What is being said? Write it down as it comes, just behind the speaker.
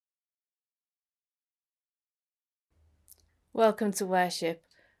Welcome to worship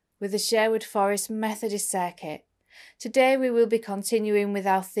with the Sherwood Forest Methodist Circuit. Today we will be continuing with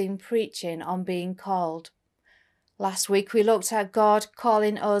our theme preaching on being called. Last week we looked at God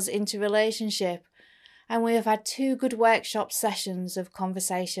calling us into relationship, and we have had 2 good workshop sessions of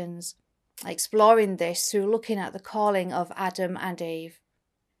conversations, exploring this through looking at the calling of Adam and Eve.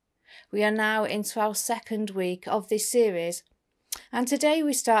 We are now into our 2nd week of this series, and today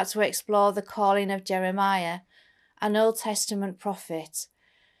we start to explore the calling of Jeremiah, an Old Testament prophet,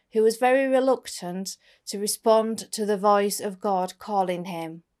 who was very reluctant to respond to the voice of God calling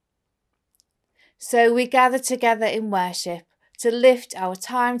him. So we gather together in worship to lift our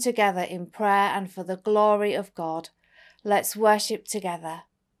time together in prayer and for the glory of God. Let's worship together.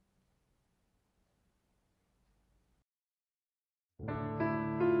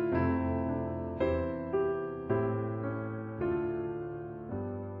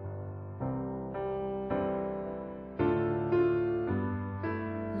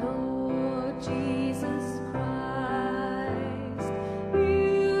 Jesus Christ,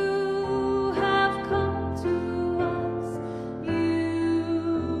 you have come to us,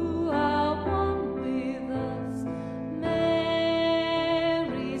 you are one with us, Mary's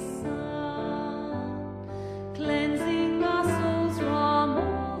Son, cleansing our souls from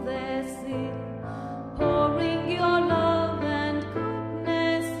all their sin, pouring your love and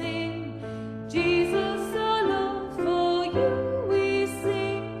goodness in, Jesus, our love for you.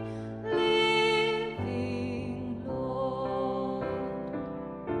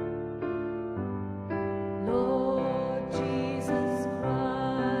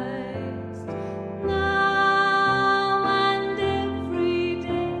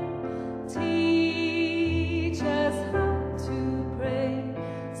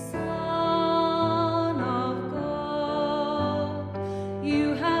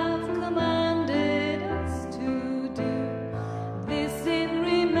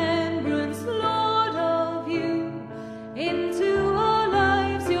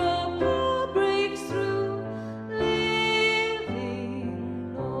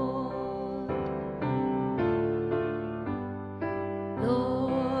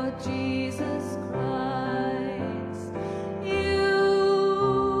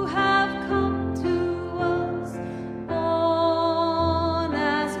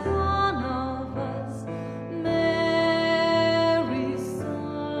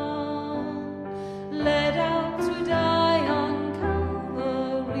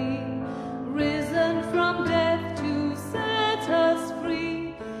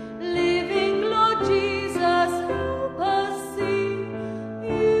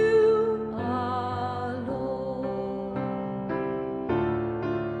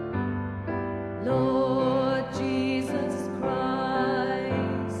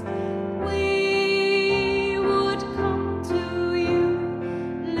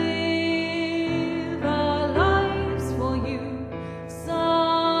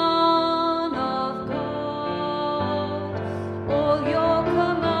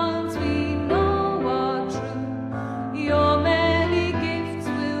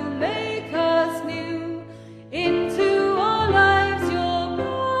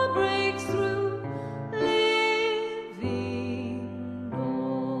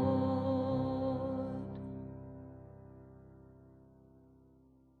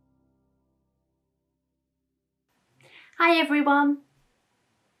 Hi everyone.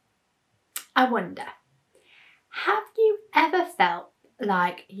 I wonder, have you ever felt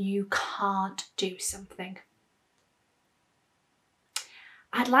like you can't do something?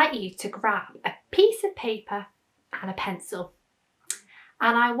 I'd like you to grab a piece of paper and a pencil,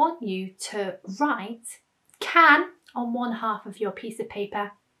 and I want you to write can on one half of your piece of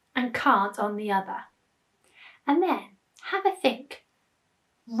paper and can't on the other. And then have a think.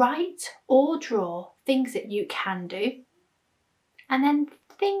 Write or draw things that you can do, and then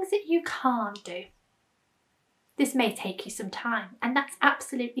things that you can't do. This may take you some time, and that's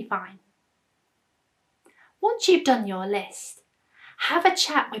absolutely fine. Once you've done your list, have a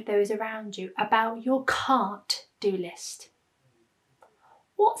chat with those around you about your can't do list.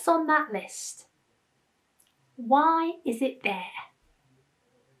 What's on that list? Why is it there?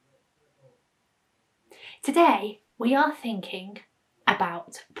 Today, we are thinking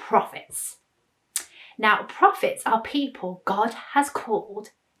about prophets. Now, prophets are people God has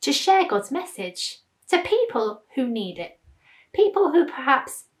called to share God's message to people who need it. People who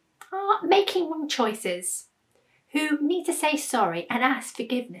perhaps are making wrong choices, who need to say sorry and ask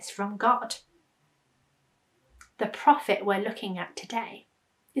forgiveness from God. The prophet we're looking at today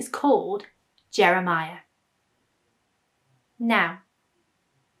is called Jeremiah. Now,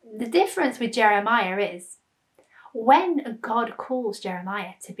 the difference with Jeremiah is, when God calls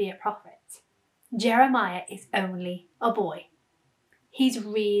Jeremiah to be a prophet, Jeremiah is only a boy. He's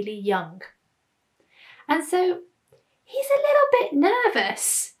really young. And so he's a little bit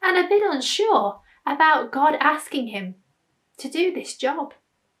nervous and a bit unsure about God asking him to do this job.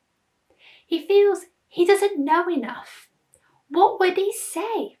 He feels he doesn't know enough. What would he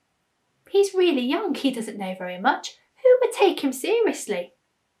say? He's really young. He doesn't know very much. Who would take him seriously?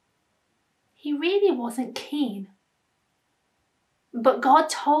 He really wasn't keen. But God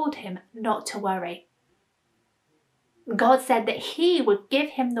told him not to worry. God said that he would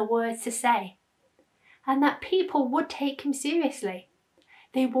give him the words to say and that people would take him seriously.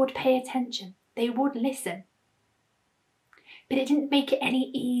 They would pay attention. They would listen. But it didn't make it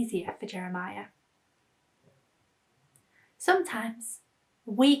any easier for Jeremiah. Sometimes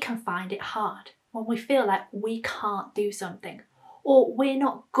we can find it hard when we feel like we can't do something, or we're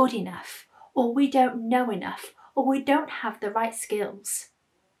not good enough, or we don't know enough, or we don't have the right skills.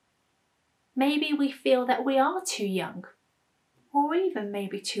 Maybe we feel that we are too young, or even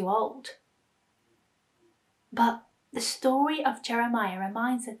maybe too old. But the story of Jeremiah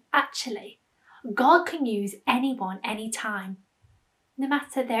reminds us actually God can use anyone, anytime, no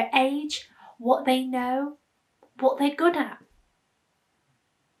matter their age, what they know, what they're good at.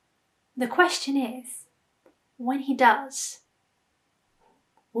 The question is, when he does,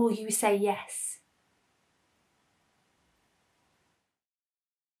 will you say yes?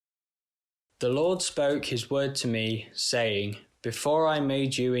 The Lord spoke his word to me, saying, Before I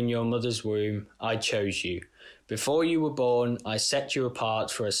made you in your mother's womb, I chose you. Before you were born, I set you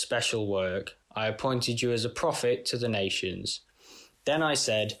apart for a special work. I appointed you as a prophet to the nations. Then I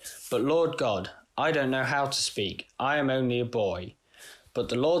said, But Lord God, I don't know how to speak. I am only a boy. But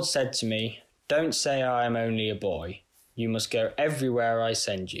the Lord said to me, Don't say I am only a boy. You must go everywhere I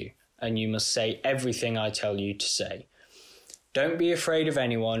send you, and you must say everything I tell you to say. Don't be afraid of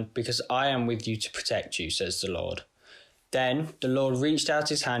anyone, because I am with you to protect you, says the Lord. Then the Lord reached out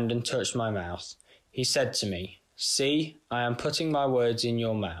his hand and touched my mouth. He said to me, See, I am putting my words in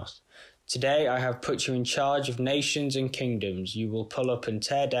your mouth. Today I have put you in charge of nations and kingdoms. You will pull up and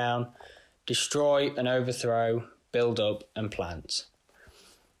tear down, destroy and overthrow, build up and plant.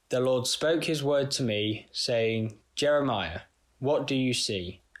 The Lord spoke his word to me, saying, Jeremiah, what do you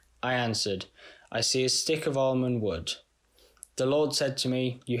see? I answered, I see a stick of almond wood. The Lord said to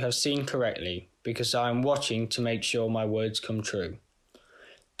me, You have seen correctly, because I am watching to make sure my words come true.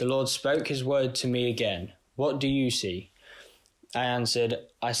 The Lord spoke his word to me again. What do you see? I answered,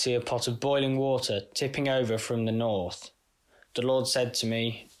 I see a pot of boiling water tipping over from the north. The Lord said to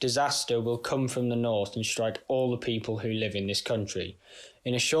me, Disaster will come from the north and strike all the people who live in this country.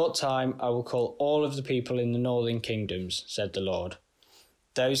 In a short time I will call all of the people in the northern kingdoms, said the Lord.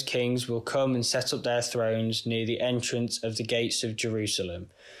 Those kings will come and set up their thrones near the entrance of the gates of Jerusalem.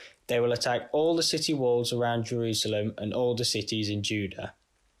 They will attack all the city walls around Jerusalem and all the cities in Judah.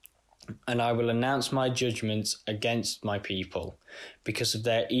 And I will announce my judgments against my people because of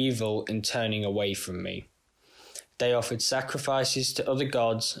their evil in turning away from me. They offered sacrifices to other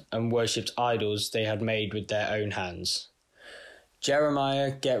gods and worshipped idols they had made with their own hands.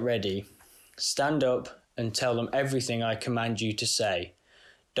 Jeremiah, get ready. Stand up and tell them everything I command you to say.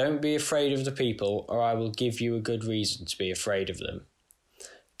 Don't be afraid of the people, or I will give you a good reason to be afraid of them.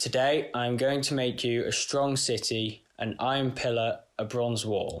 Today I am going to make you a strong city, an iron pillar, a bronze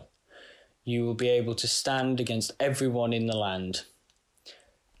wall. You will be able to stand against everyone in the land.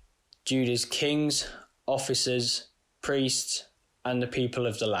 Judah's kings, officers, priests, and the people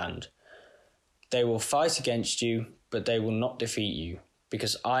of the land. They will fight against you, but they will not defeat you,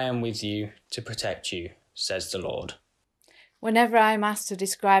 because I am with you to protect you, says the Lord. Whenever I am asked to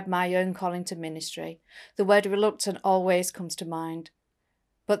describe my own calling to ministry, the word reluctant always comes to mind.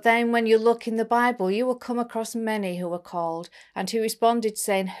 But then when you look in the Bible, you will come across many who were called and who responded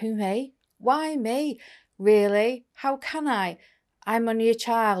saying, Who, me? Why me? Really? How can I? I'm only a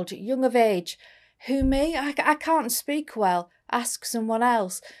child, young of age. Who, me? I can't speak well. Ask someone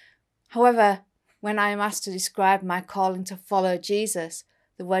else. However, when I am asked to describe my calling to follow Jesus,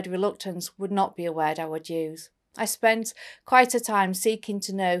 the word reluctance would not be a word I would use. I spent quite a time seeking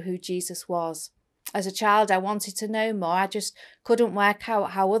to know who Jesus was. As a child, I wanted to know more. I just couldn't work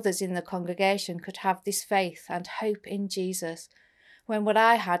out how others in the congregation could have this faith and hope in Jesus, when what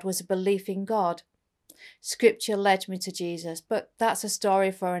I had was a belief in God. Scripture led me to Jesus, but that's a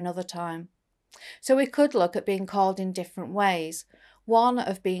story for another time. So we could look at being called in different ways. One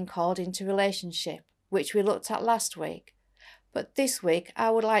of being called into relationship, which we looked at last week. But this week, I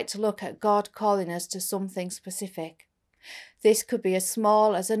would like to look at God calling us to something specific. This could be as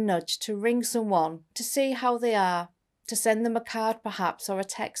small as a nudge to ring someone, to see how they are, to send them a card perhaps, or a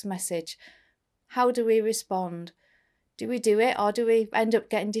text message. How do we respond? Do we do it, or do we end up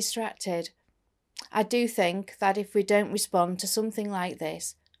getting distracted? I do think that if we don't respond to something like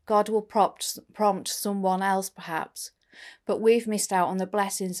this, God will prompt someone else perhaps, but we've missed out on the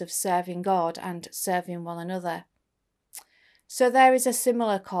blessings of serving God and serving one another. So there is a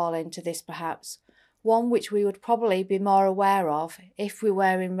similar calling to this perhaps, one which we would probably be more aware of if we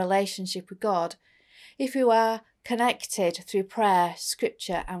were in relationship with God, if we were connected through prayer,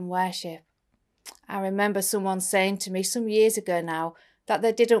 scripture and worship. I remember someone saying to me some years ago now that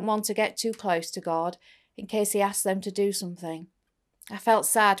they didn't want to get too close to God in case he asked them to do something. I felt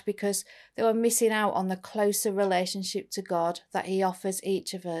sad because they were missing out on the closer relationship to God that he offers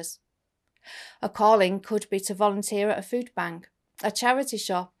each of us. A calling could be to volunteer at a food bank, a charity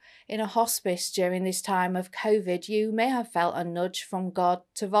shop, in a hospice during this time of COVID. You may have felt a nudge from God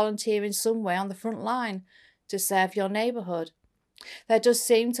to volunteer in some way on the front line, to serve your neighbourhood. There does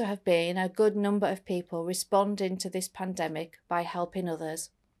seem to have been a good number of people responding to this pandemic by helping others.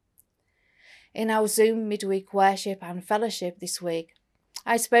 In our Zoom midweek worship and fellowship this week,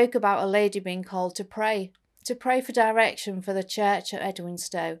 I spoke about a lady being called to pray for direction for the church at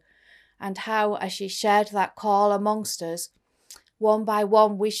Edwinstowe, and how, as she shared that call amongst us, one by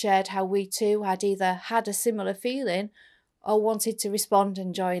one we shared how we too had either had a similar feeling or wanted to respond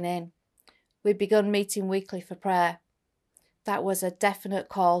and join in. We'd begun meeting weekly for prayer. That was a definite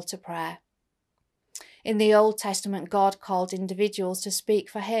call to prayer. In the Old Testament, God called individuals to speak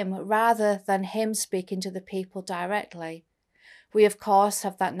for him rather than him speaking to the people directly. We, of course,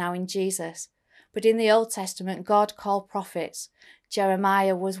 have that now in Jesus. But in the Old Testament, God called prophets.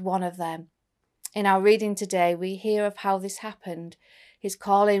 Jeremiah was one of them. In our reading today, we hear of how this happened. His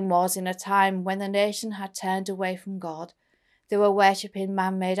calling was in a time when the nation had turned away from God. They were worshipping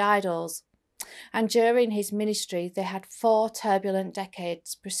man-made idols. And during his ministry, they had 4 turbulent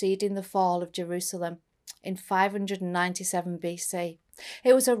decades preceding the fall of Jerusalem in 597 BC.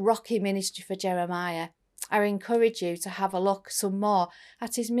 It was a rocky ministry for Jeremiah. I encourage you to have a look some more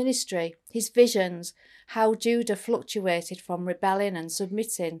at his ministry, his visions, how Judah fluctuated from rebelling and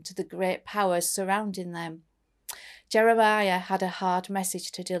submitting to the great powers surrounding them. Jeremiah had a hard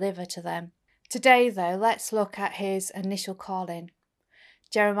message to deliver to them. Today, though, let's look at his initial calling.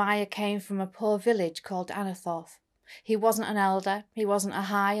 Jeremiah came from a poor village called Anathoth. He wasn't an elder, he wasn't a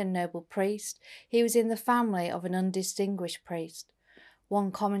high and noble priest, he was in the family of an undistinguished priest.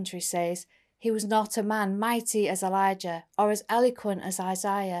 One commentary says, he was not a man mighty as Elijah or as eloquent as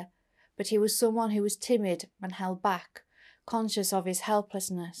Isaiah, but he was someone who was timid and held back, conscious of his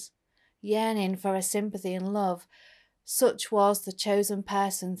helplessness, yearning for a sympathy and love. Such was the chosen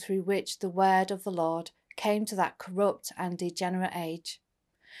person through which the word of the Lord came to that corrupt and degenerate age.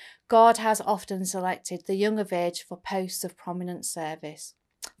 God has often selected the young of age for posts of prominent service.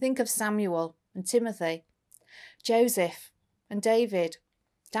 Think of Samuel and Timothy, Joseph and David,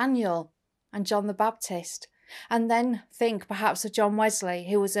 Daniel and John the Baptist, and then think perhaps of John Wesley,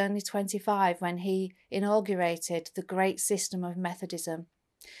 who was only 25 when he inaugurated the great system of Methodism.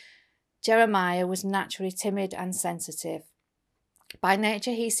 Jeremiah was naturally timid and sensitive. By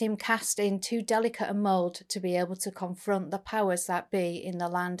nature, he seemed cast in too delicate a mould to be able to confront the powers that be in the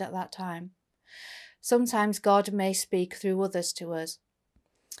land at that time. Sometimes God may speak through others to us,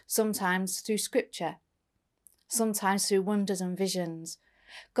 sometimes through scripture, sometimes through wonders and visions.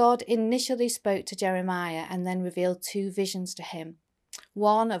 God initially spoke to Jeremiah and then revealed 2 visions to him,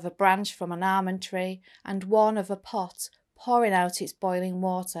 one of a branch from an almond tree and one of a pot pouring out its boiling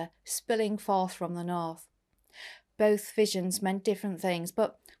water, spilling forth from the north. Both visions meant different things,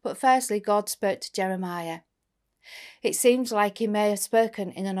 but firstly God spoke to Jeremiah. It seems like he may have spoken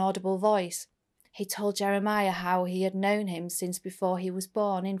in an audible voice. He told Jeremiah how he had known him since before he was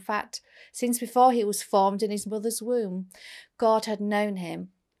born. In fact, since before he was formed in his mother's womb, God had known him,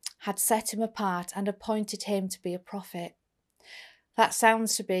 had set him apart and appointed him to be a prophet. That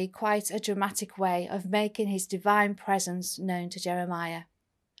sounds to be quite a dramatic way of making his divine presence known to Jeremiah.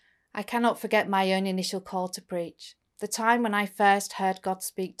 I cannot forget my own initial call to preach, the time when I first heard God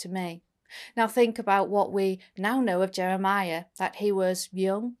speak to me. Now think about what we now know of Jeremiah, that he was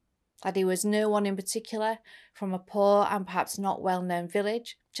young, that he was no one in particular, from a poor and perhaps not well-known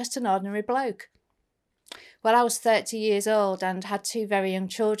village, just an ordinary bloke. Well, I was 30 years old and had 2 very young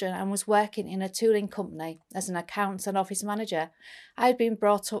children and was working in a tooling company as an accounts and office manager. I had been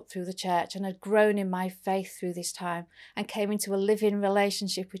brought up through the church and had grown in my faith through this time and came into a living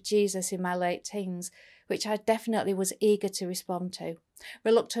relationship with Jesus in my late teens, which I definitely was eager to respond to.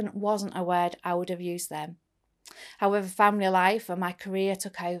 Reluctant wasn't a word I would have used then. However, family life and my career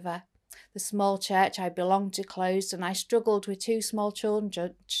took over. The small church I belonged to closed, and I struggled with 2 small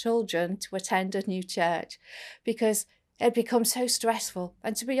children to attend a new church because it had become so stressful,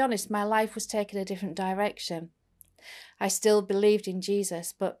 and to be honest, my life was taking a different direction. I still believed in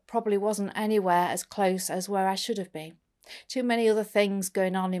Jesus, but probably wasn't anywhere as close as where I should have been. Too many other things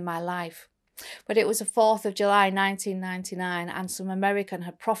going on in my life. But it was the 4th of July 1999, and some American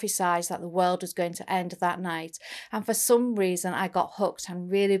had prophesied that the world was going to end that night, and for some reason I got hooked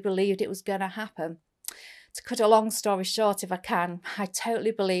and really believed it was going to happen. To cut a long story short, if I can, I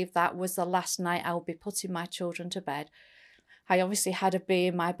totally believed that was the last night I would be putting my children to bed. I obviously had a bee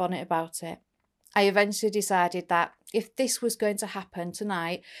in my bonnet about it. I eventually decided that if this was going to happen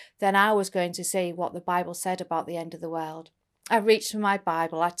tonight, then I was going to see what the Bible said about the end of the world. I reached for my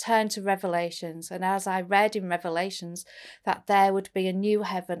Bible, I turned to Revelations, and as I read in Revelations that there would be a new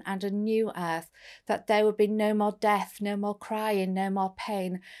heaven and a new earth, that there would be no more death, no more crying, no more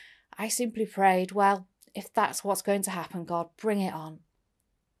pain, I simply prayed, well, if that's what's going to happen, God, bring it on.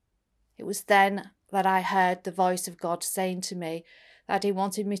 It was then that I heard the voice of God saying to me that he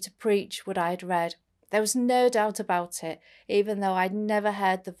wanted me to preach what I had read. There was no doubt about it, even though I'd never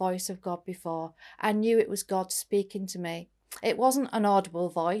heard the voice of God before. I knew it was God speaking to me. It wasn't an audible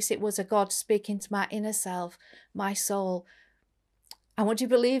voice, it was a God speaking to my inner self, my soul. And would you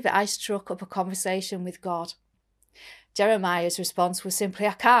believe it, I struck up a conversation with God. Jeremiah's response was simply,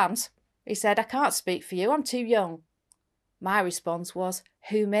 I can't. He said, I can't speak for you, I'm too young. My response was,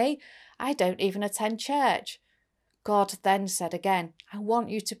 who, me? I don't even attend church. God then said again, I want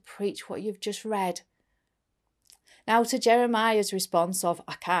you to preach what you've just read. Now to Jeremiah's response of,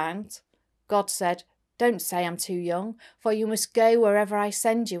 I can't, God said, don't say I'm too young, for you must go wherever I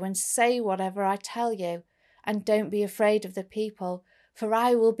send you and say whatever I tell you. And don't be afraid of the people, for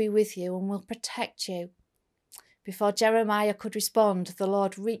I will be with you and will protect you. Before Jeremiah could respond, the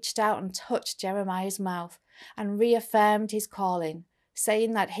Lord reached out and touched Jeremiah's mouth and reaffirmed his calling,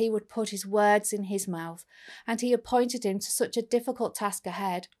 saying that he would put his words in his mouth, and he appointed him to such a difficult task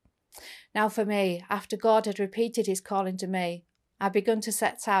ahead. Now for me, after God had repeated his calling to me, I began to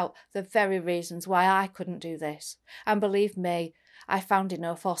set out the very reasons why I couldn't do this. And believe me, I found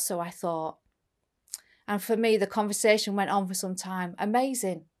enough, or so I thought. And for me, the conversation went on for some time.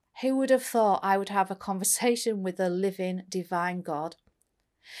 Amazing. Who would have thought I would have a conversation with the living, divine God?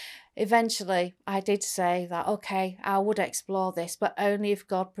 Eventually, I did say that, okay, I would explore this, but only if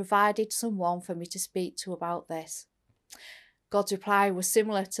God provided someone for me to speak to about this. God's reply was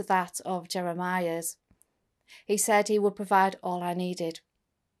similar to that of Jeremiah's. He said he would provide all I needed.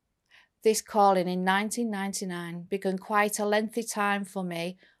 This calling in 1999 began quite a lengthy time for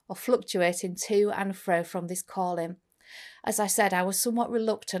me, of fluctuating to and fro from this calling. As I said, I was somewhat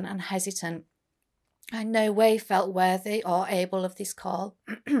reluctant and hesitant. I in no way felt worthy or able of this call,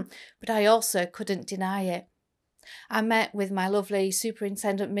 but I also couldn't deny it. I met with my lovely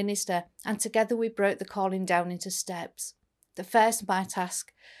superintendent minister, and together we broke the calling down into steps. The first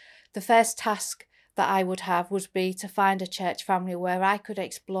task that I would have would be to find a church family where I could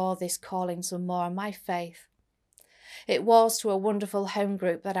explore this calling some more and my faith. It was to a wonderful home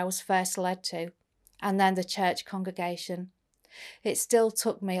group that I was first led to, and then the church congregation. It still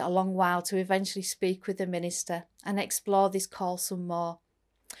took me a long while to eventually speak with the minister and explore this call some more.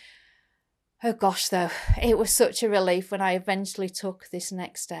 Oh gosh, though, it was such a relief when I eventually took this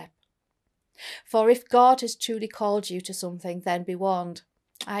next step. For if God has truly called you to something, then be warned.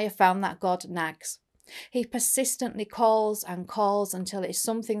 I have found that God nags. He persistently calls and calls until it's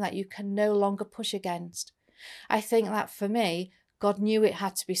something that you can no longer push against. I think that for me, God knew it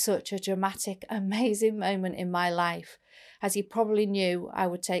had to be such a dramatic, amazing moment in my life, as he probably knew I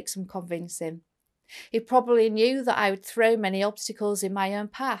would take some convincing. He probably knew that I would throw many obstacles in my own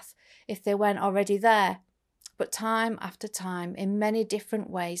path if they weren't already there. But time after time, in many different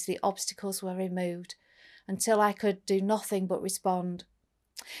ways, the obstacles were removed until I could do nothing but respond.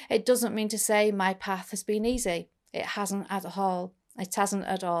 It doesn't mean to say my path has been easy. It hasn't at all. It hasn't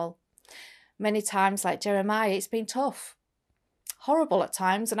at all. Many times, like Jeremiah, it's been tough. Horrible at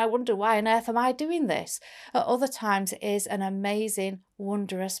times, and I wonder why on earth am I doing this? At other times, it is an amazing,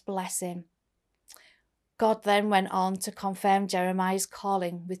 wondrous blessing. God then went on to confirm Jeremiah's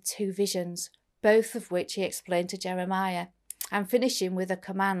calling with 2 visions, both of which he explained to Jeremiah, and finishing with a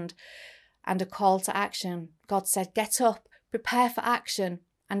command and a call to action. God said, get up, prepare for action,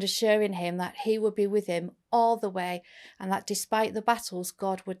 and assuring him that he would be with him all the way and that despite the battles,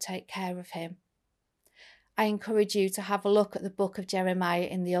 God would take care of him. I encourage you to have a look at the book of Jeremiah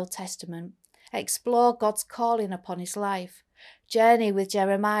in the Old Testament. Explore God's calling upon his life. Journey with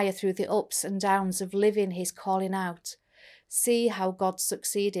Jeremiah through the ups and downs of living his calling out. See how God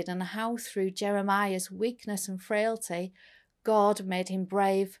succeeded and how through Jeremiah's weakness and frailty, God made him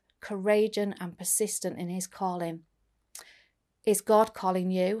brave, courageous and persistent in his calling. Is God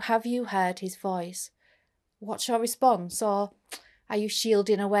calling you? Have you heard his voice? What's your response? Or are you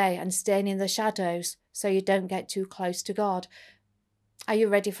shielding away and staying in the shadows so you don't get too close to God? Are you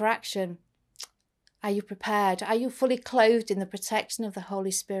ready for action? Are you prepared? Are you fully clothed in the protection of the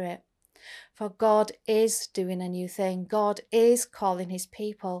Holy Spirit? For God is doing a new thing. God is calling his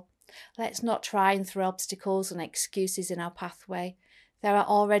people. Let's not try and throw obstacles and excuses in our pathway. There are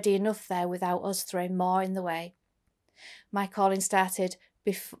already enough there without us throwing more in the way. My calling started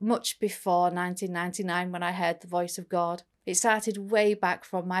much before 1999 when I heard the voice of God. It started way back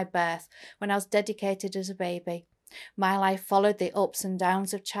from my birth when I was dedicated as a baby. My life followed the ups and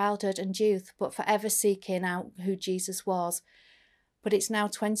downs of childhood and youth, but forever seeking out who Jesus was. But it's now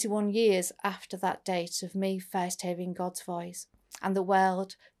 21 years after that date of me first hearing God's voice, and the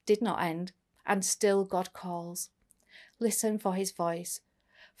world did not end, and still God calls. Listen for his voice,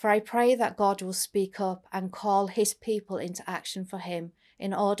 for I pray that God will speak up and call his people into action for him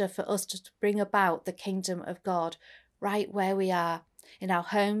in order for us to bring about the kingdom of God right where we are, in our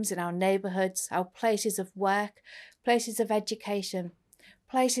homes, in our neighbourhoods, our places of work, places of education,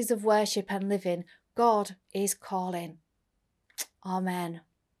 places of worship and living. God is calling. Amen.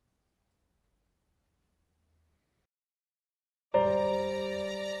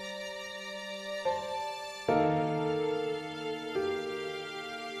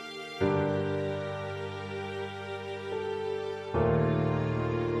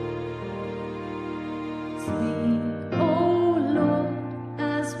 Speak, O Lord,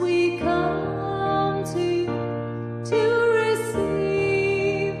 as we come to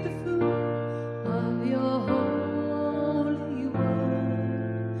receive the food of your holy word.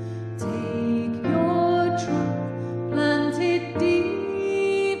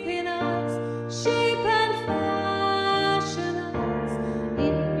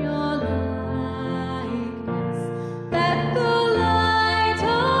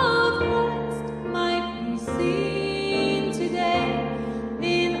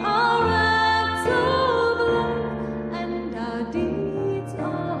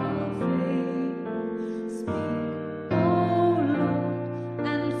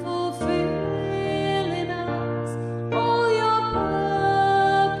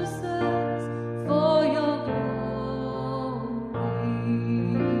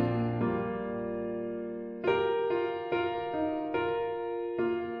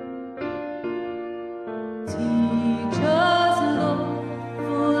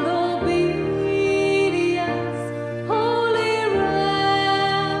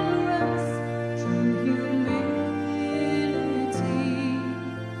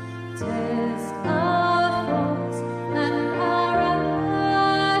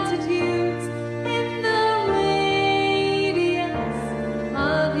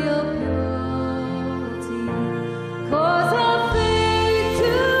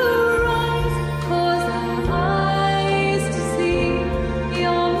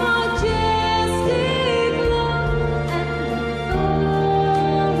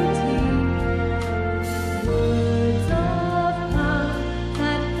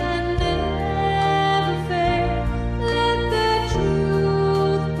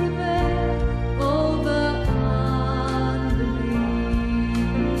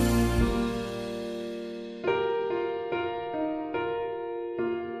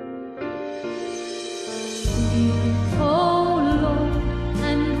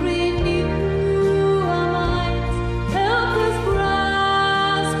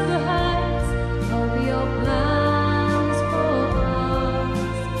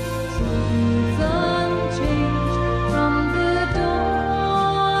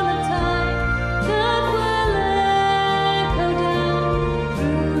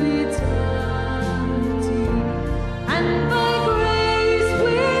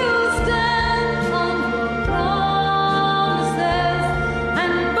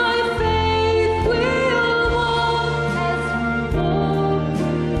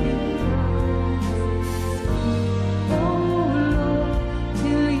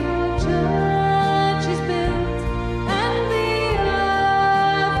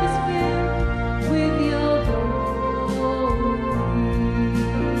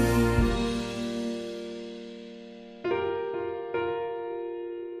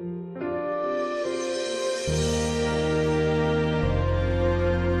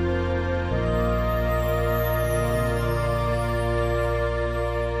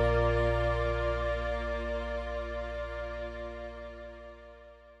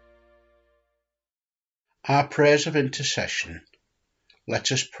 our prayers of intercession.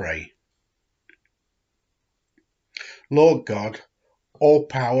 Let us pray. Lord God, all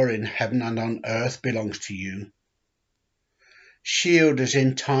power in heaven and on earth belongs to you. Shield us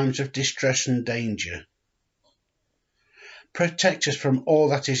in times of distress and danger. Protect us from all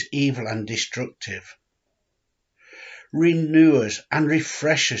that is evil and destructive. Renew us and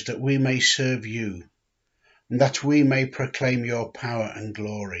refresh us that we may serve you, and that we may proclaim your power and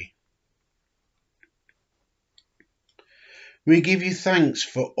glory. We give you thanks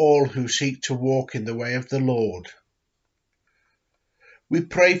for all who seek to walk in the way of the Lord. We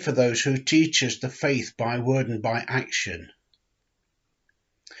pray for those who teach us the faith by word and by action.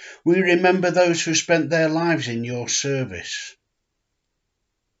 We remember those who spent their lives in your service.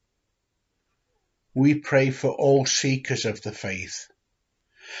 We pray for all seekers of the faith,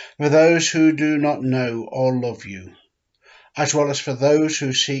 for those who do not know or love you, as well as for those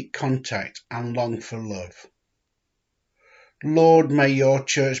who seek contact and long for love. Lord, may your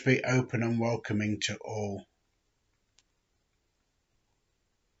church be open and welcoming to all.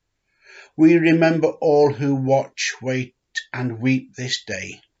 We remember all who watch, wait, and weep this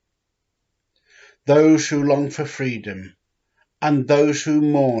day, those who long for freedom, and those who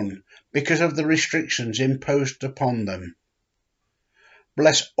mourn because of the restrictions imposed upon them.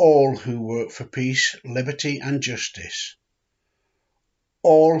 Bless all who work for peace, liberty, and justice,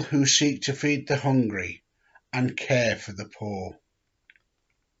 all who seek to feed the hungry and care for the poor.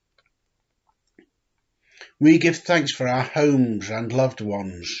 We give thanks for our homes and loved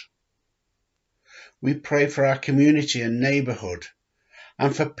ones. We pray for our community and neighbourhood,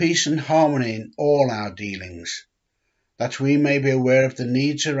 and for peace and harmony in all our dealings, that we may be aware of the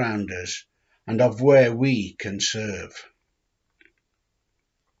needs around us and of where we can serve.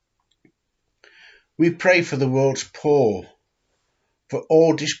 We pray for the world's poor, for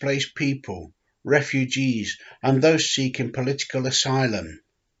all displaced people, refugees, and those seeking political asylum,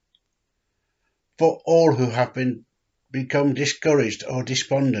 for all who have become discouraged or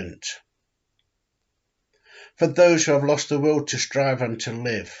despondent, for those who have lost the will to strive and to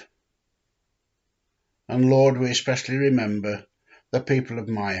live. And Lord, we especially remember the people of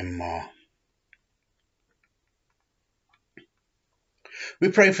Myanmar. We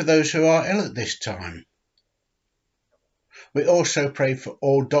pray for those who are ill at this time. We also pray for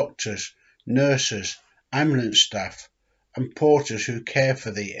all doctors, nurses, ambulance staff, and porters who care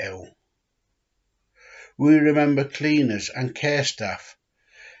for the ill. We remember cleaners and care staff,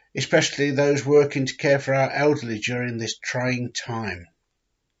 especially those working to care for our elderly during this trying time.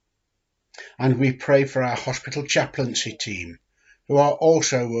 And we pray for our hospital chaplaincy team, who are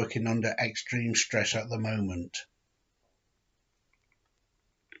also working under extreme stress at the moment.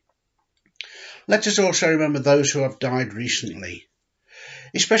 Let us also remember those who have died recently,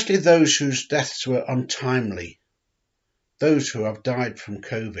 especially those whose deaths were untimely, those who have died from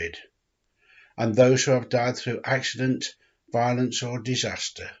COVID, and those who have died through accident, violence, or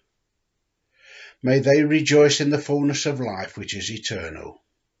disaster. May they rejoice in the fullness of life which is eternal.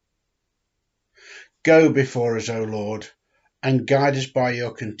 Go before us, O Lord, and guide us by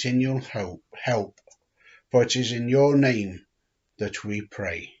your continual help, for it is in your name that we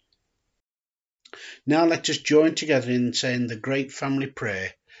pray. Now let us join together in saying the great family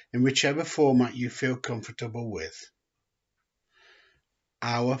prayer in whichever format you feel comfortable with.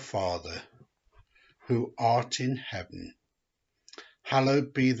 Our Father, who art in heaven,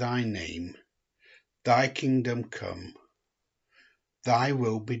 hallowed be thy name. Thy kingdom come, thy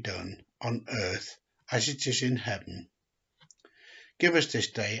will be done on earth as it is in heaven. Give us this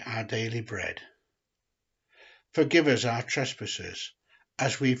day our daily bread. Forgive us our trespasses,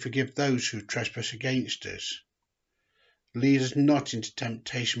 as we forgive those who trespass against us. Lead us not into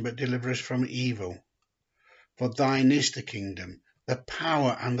temptation, but deliver us from evil. For thine is the kingdom, the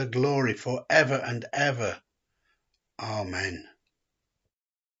power and the glory for ever and ever. Amen.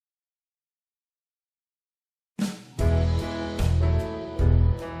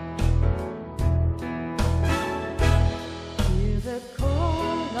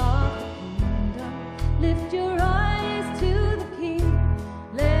 Lift your eyes to the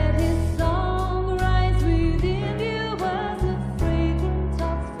King. Let his song rise within you as a fragrant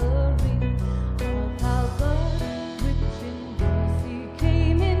offering. Oh, how God, rich in mercy,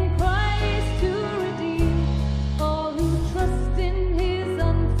 came in Christ to redeem all who trust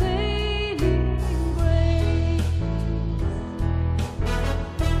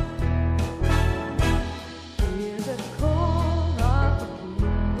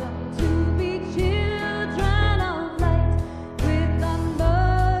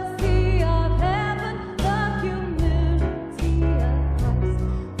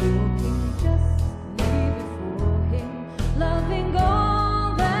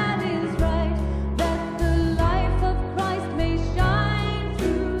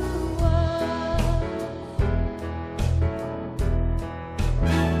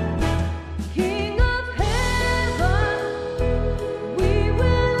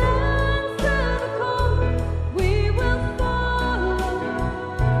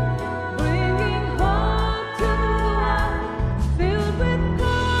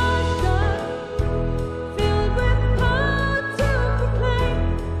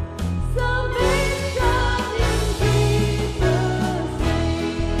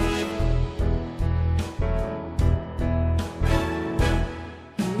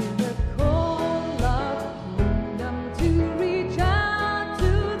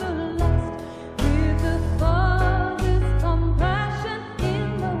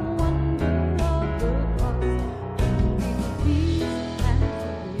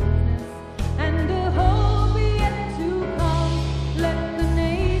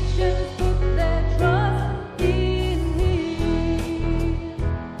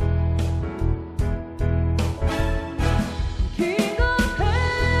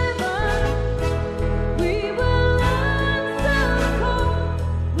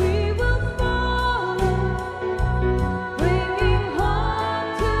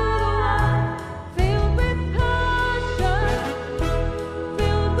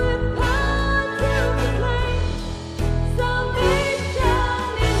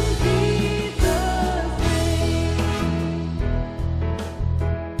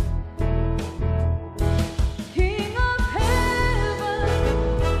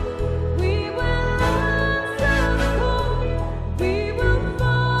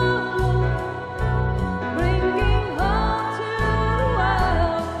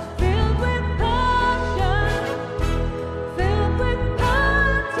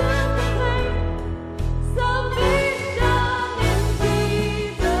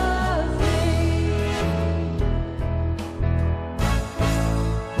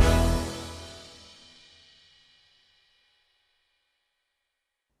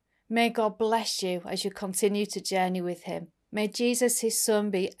May God bless you as you continue to journey with him. May Jesus, his Son,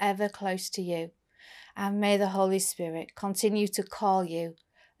 be ever close to you. And may the Holy Spirit continue to call you,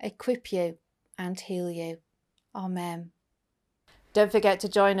 equip you, and heal you. Amen. Don't forget to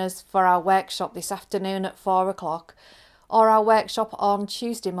join us for our workshop this afternoon at 4 o'clock or our workshop on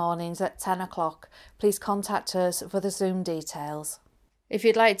Tuesday mornings at 10 o'clock. Please contact us for the Zoom details. If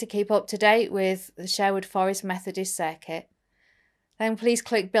you'd like to keep up to date with the Sherwood Forest Methodist Circuit, then please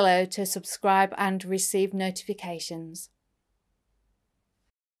click below to subscribe and receive notifications.